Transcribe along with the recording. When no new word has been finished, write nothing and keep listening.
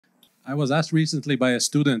I was asked recently by a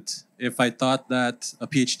student if I thought that a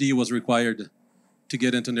PhD was required to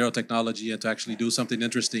get into neurotechnology and to actually do something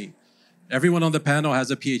interesting. Everyone on the panel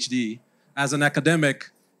has a PhD. As an academic,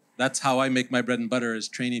 that's how I make my bread and butter, is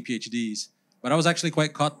training PhDs. But I was actually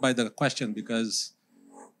quite caught by the question, because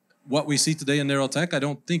what we see today in neurotech, I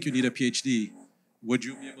don't think you need a PhD. Would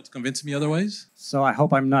you be able to convince me otherwise? So I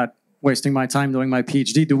hope I'm not wasting my time doing my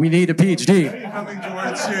PhD. Do we need a PhD? Coming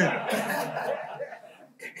towards you.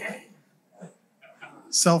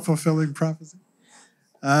 Self-fulfilling prophecy.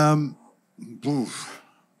 That's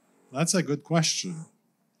a good question.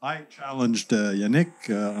 I challenged Yannick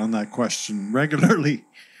on that question regularly.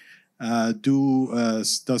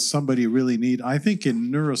 Does somebody really need? I think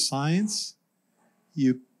in neuroscience,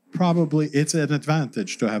 it's an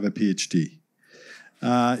advantage to have a PhD.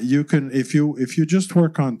 You can, if you just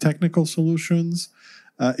work on technical solutions,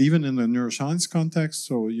 even in the neuroscience context.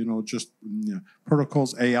 So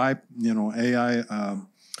protocols, AI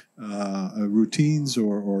routines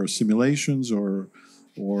or simulations or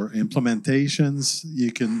implementations.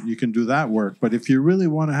 You can do that work. But if you really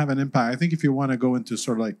want to have an impact, I think if you want to go into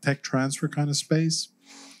sort of like tech transfer kind of space,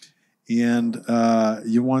 and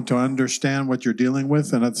you want to understand what you're dealing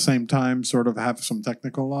with, and at the same time sort of have some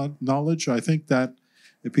technical knowledge, I think that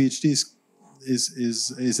the PhD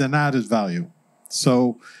is an added value.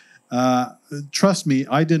 So trust me,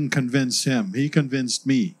 I didn't convince him. He convinced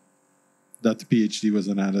me that the PhD was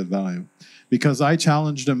an added value, because I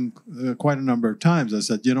challenged him quite a number of times. I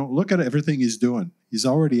said, look at everything he's doing. He's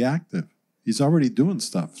already active. He's already doing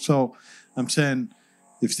stuff. So I'm saying,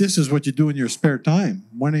 if this is what you do in your spare time,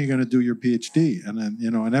 when are you going to do your PhD? And then,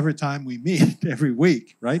 and every time we meet, every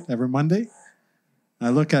week, right? Every Monday, I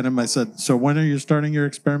look at him, I said, so when are you starting your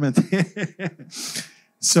experiment?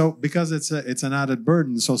 So, because it's an added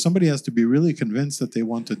burden, so somebody has to be really convinced that they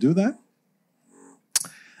want to do that.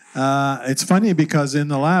 It's funny because in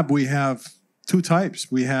the lab we have two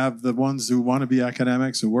types. We have the ones who want to be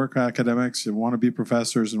academics, who work academics, who want to be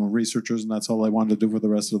professors and researchers, and that's all they want to do for the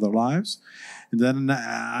rest of their lives. And then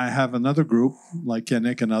I have another group, like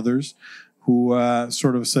Yannick and others, who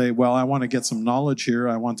sort of say, well, I want to get some knowledge here.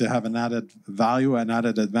 I want to have an added value, an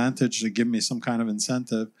added advantage to give me some kind of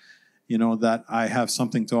incentive, that I have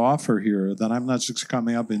something to offer here, that I'm not just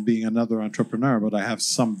coming up and being another entrepreneur, but I have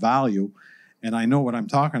some value. And I know what I'm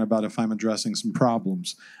talking about if I'm addressing some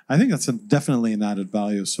problems. I think that's definitely an added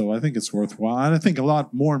value. So I think it's worthwhile. And I think a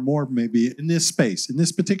lot more and more maybe in this space, in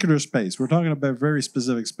this particular space. We're talking about a very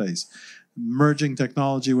specific space, merging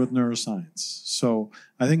technology with neuroscience. So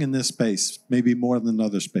I think in this space, maybe more than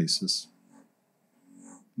other spaces.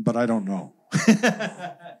 But I don't know.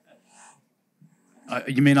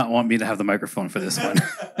 You may not want me to have the microphone for this one.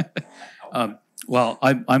 Well,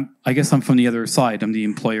 I guess I'm from the other side. I'm the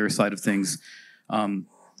employer side of things.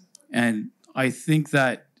 And I think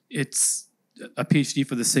that it's a PhD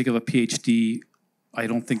for the sake of a PhD. I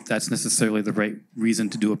don't think that's necessarily the right reason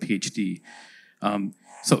to do a PhD.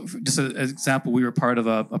 So just as an example, we were part of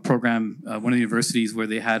a program, one of the universities, where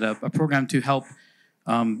they had a program to help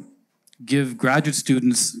give graduate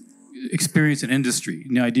students experience in industry.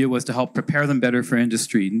 And the idea was to help prepare them better for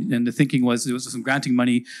industry. And the thinking was there was some granting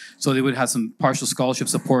money, so they would have some partial scholarship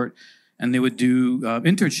support, and they would do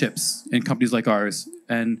internships in companies like ours.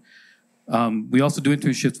 And we also do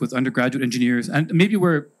internships with undergraduate engineers. And maybe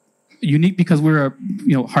we're unique because we're a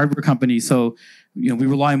hardware company, so we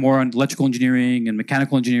rely more on electrical engineering and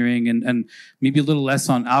mechanical engineering, and maybe a little less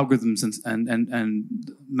on algorithms and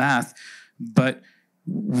math. But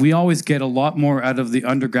we always get a lot more out of the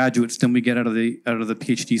undergraduates than we get out of the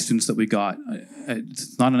PhD students that we got.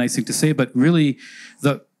 It's not a nice thing to say, but really,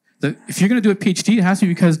 if you're going to do a PhD, it has to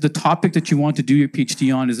be because the topic that you want to do your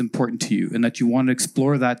PhD on is important to you, and that you want to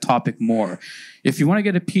explore that topic more. If you want to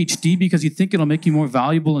get a PhD because you think it'll make you more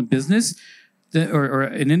valuable in business or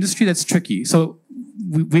in industry, that's tricky. So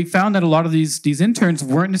we found that a lot of these interns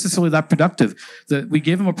weren't necessarily that productive. That we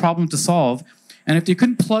gave them a problem to solve. And if they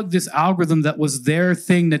couldn't plug this algorithm that was their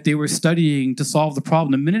thing that they were studying to solve the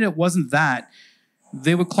problem, the minute it wasn't that,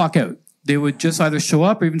 they would clock out. They would just either show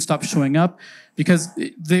up or even stop showing up, because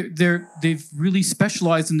they've really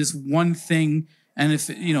specialized in this one thing. And if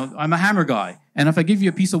I'm a hammer guy, and if I give you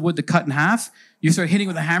a piece of wood to cut in half, you start hitting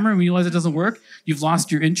with a hammer and realize it doesn't work, you've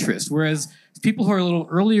lost your interest. Whereas people who are a little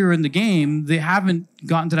earlier in the game, they haven't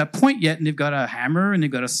gotten to that point yet, and they've got a hammer and they've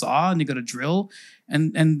got a saw and they've got a drill,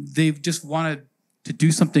 and they've just wanted to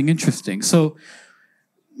do something interesting. So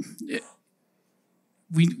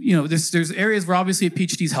there's areas where obviously a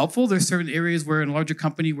PhD is helpful. There's certain areas where in a larger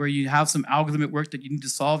company where you have some algorithmic work that you need to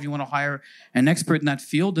solve, you want to hire an expert in that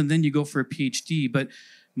field, and then you go for a PhD. But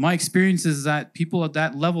my experience is that people at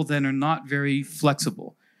that level then are not very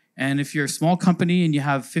flexible. And if you're a small company and you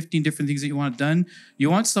have 15 different things that you want done,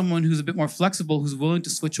 you want someone who's a bit more flexible, who's willing to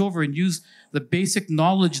switch over and use the basic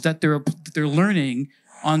knowledge that they're learning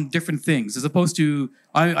on different things, as opposed to,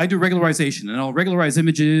 I do regularization, and I'll regularize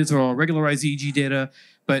images or I'll regularize EEG data,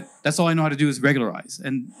 but that's all I know how to do is regularize.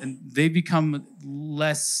 And they become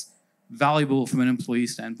less valuable from an employee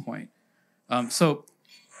standpoint. So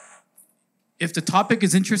if the topic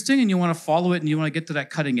is interesting and you want to follow it and you want to get to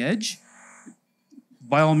that cutting edge,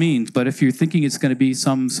 by all means. But if you're thinking it's going to be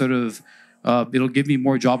some sort of, it'll give me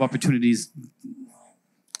more job opportunities,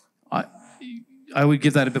 I would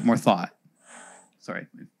give that a bit more thought. Sorry.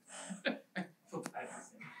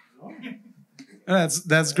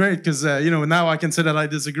 That's great, because now I can say that I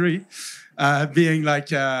disagree. Being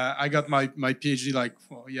like I got my PhD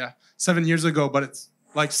 7 years ago, but it's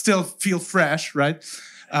like still feel fresh, right?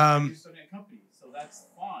 So that's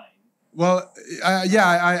fine. Well,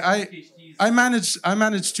 I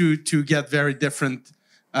managed to get very different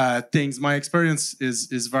things. My experience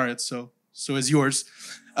is varied, so is yours.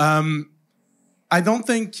 I don't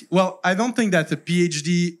think that the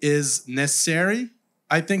PhD is necessary.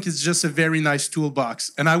 I think it's just a very nice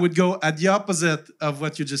toolbox, and I would go at the opposite of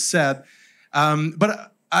what you just said.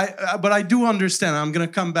 But I do understand. I'm going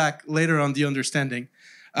to come back later on the understanding.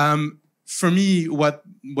 For me, what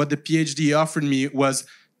the PhD offered me was a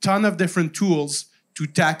ton of different tools to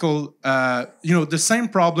tackle the same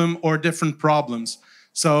problem or different problems.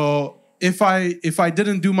 So if I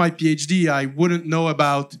didn't do my PhD, I wouldn't know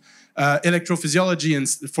about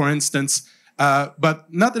electrophysiology, for instance, but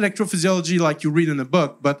not electrophysiology like you read in a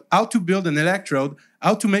book, but how to build an electrode,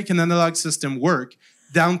 how to make an analog system work,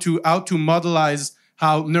 down to how to modelize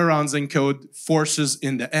how neurons encode forces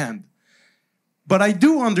in the end. But I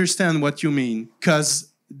do understand what you mean,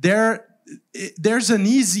 because there's an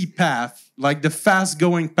easy path, like the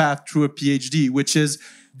fast-going path through a PhD, which is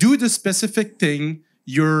do the specific thing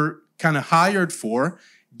you're kind of hired for,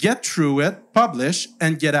 get through it, publish,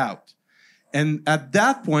 and get out. And at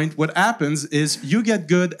that point, what happens is you get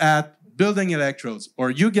good at building electrodes, or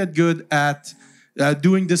you get good at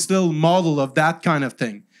doing this little model of that kind of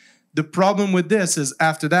thing. The problem with this is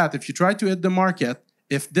after that, if you try to hit the market,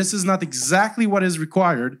 if this is not exactly what is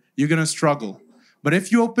required, you're going to struggle. But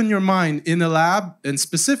if you open your mind in a lab, and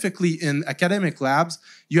specifically in academic labs,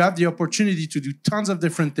 you have the opportunity to do tons of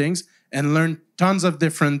different things and learn tons of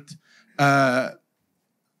different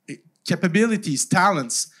capabilities,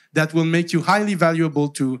 talents that will make you highly valuable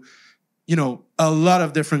to, a lot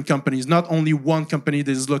of different companies, not only one company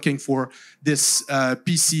that is looking for this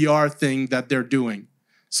PCR thing that they're doing.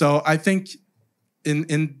 So I think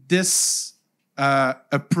in this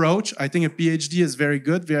approach, I think a PhD is very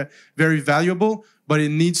good, very, very valuable, but it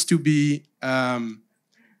needs to be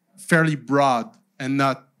fairly broad and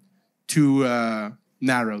not too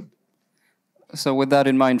narrowed. So with that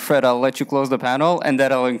in mind, Fred, I'll let you close the panel, and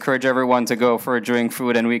then I'll encourage everyone to go for a drink,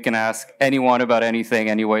 food, and we can ask anyone about anything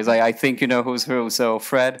anyways. I think you know who's who. So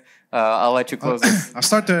Fred, I'll let you close this. I'll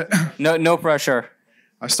start the... No pressure.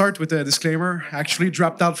 I start with a disclaimer. I actually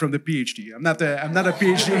dropped out from the PhD. I'm not a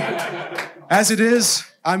PhD. As it is,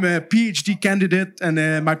 I'm a PhD candidate,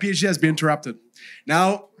 and my PhD has been interrupted.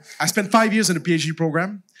 Now, I spent 5 years in the PhD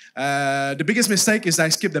program. The biggest mistake is I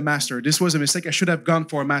skipped the master. This was a mistake. I should have gone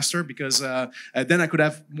for a master, because then I could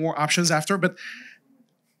have more options after. But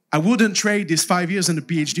I wouldn't trade these 5 years in the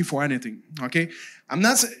PhD for anything. Okay,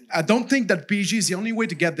 I don't think that PhD is the only way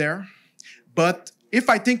to get there. But if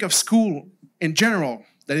I think of school in general,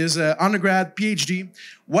 that is undergrad, PhD,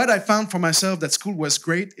 what I found for myself that school was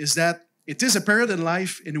great is that it is a period in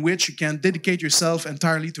life in which you can dedicate yourself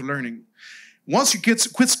entirely to learning. Once you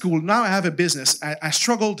quit school, now I have a business. I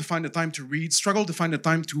struggle to find the time to read, struggle to find the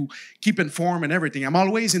time to keep informed and everything. I'm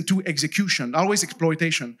always into execution, always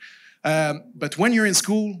exploitation. But when you're in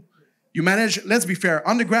school, you manage, let's be fair,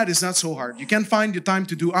 undergrad is not so hard. You can find the time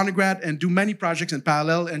to do undergrad and do many projects in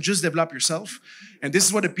parallel and just develop yourself. And this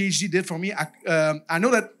is what a PhD did for me. I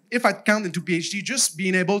know that if I count into PhD, just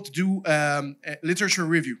being able to do literature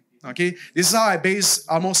review. Okay, this is how I base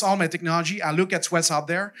almost all my technology. I look at what's out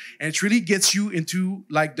there, and it really gets you into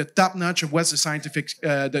like the top notch of what's the scientific,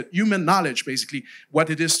 the human knowledge, basically,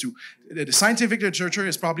 what it is to. The scientific literature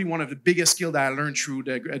is probably one of the biggest skills that I learned through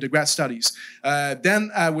the grad studies.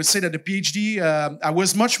 Then I would say that the PhD, I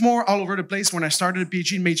was much more all over the place when I started the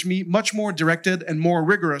PhD. It made me much more directed and more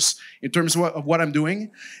rigorous in terms of what I'm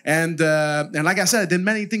doing. And like I said, I did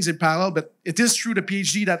many things in parallel, but it is through the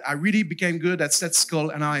PhD that I really became good at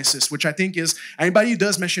statistical analysis analysis, which I think is anybody who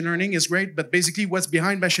does machine learning is great, but basically what's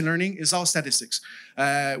behind machine learning is all statistics.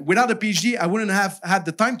 Without a PhD, I wouldn't have had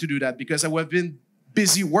the time to do that because I would have been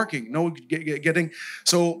busy working,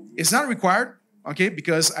 so it's not required. Okay,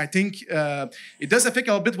 because I think it does affect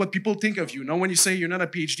a little bit what people think of you. When you say you're not a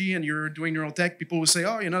PhD and you're doing neurotech, people will say,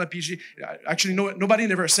 "Oh, you're not a PhD." Actually, no, nobody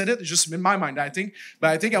never said it. It's just in my mind, I think. But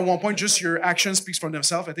I think at one point, just your action speaks for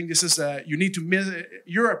themselves. I think this is you need to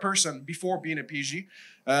you're a person before being a PhD.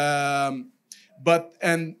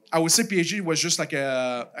 And I would say PhD was just like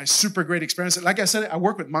a super great experience. Like I said, I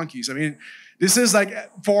work with monkeys. I mean, this is like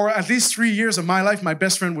for at least 3 years of my life, my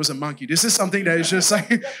best friend was a monkey. This is something that is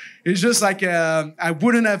just like, I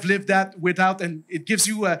wouldn't have lived that without, and it gives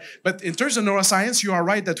you, but in terms of neuroscience, you are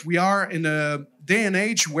right that we are in a day and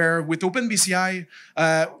age where with OpenBCI,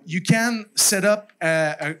 you can set up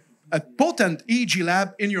a potent EEG lab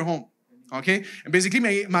in your home. Okay, and basically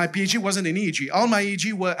my PhD wasn't in EEG. All my EEG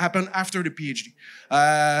happened after the PhD.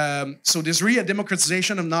 So there's really a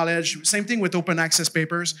democratization of knowledge. Same thing with open access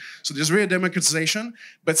papers. So there's really a democratization,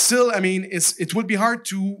 but still, I mean, it would be hard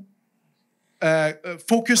to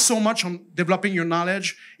focus so much on developing your knowledge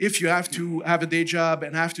if you have to have a day job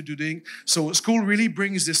and have to do things. So school really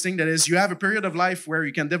brings this thing that is you have a period of life where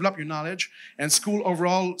you can develop your knowledge, and school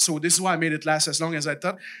overall, so this is why I made it last as long as I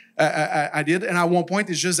thought I did. And at one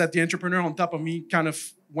point, it's just that the entrepreneur on top of me kind of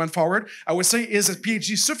went forward. I would say, is a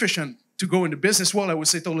PhD sufficient to go in the business world? I would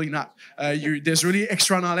say totally not. There's really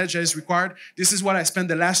extra knowledge that is required. This is what I spent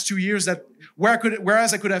the last 2 years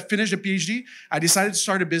whereas I could have finished a PhD, I decided to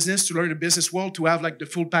start a business to learn the business world, to have like the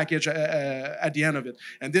full package at the end of it.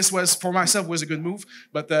 And this was, for myself, was a good move.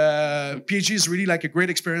 But PhD is really like a great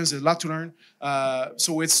experience. There's a lot to learn.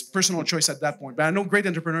 So it's personal choice at that point. But I know great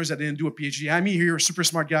entrepreneurs that didn't do a PhD. I'm here, a super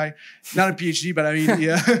smart guy, not a PhD, but I mean,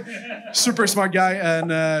 yeah, super smart guy.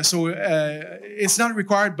 And so it's not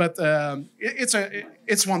required, but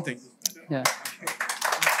it's one thing. Yeah.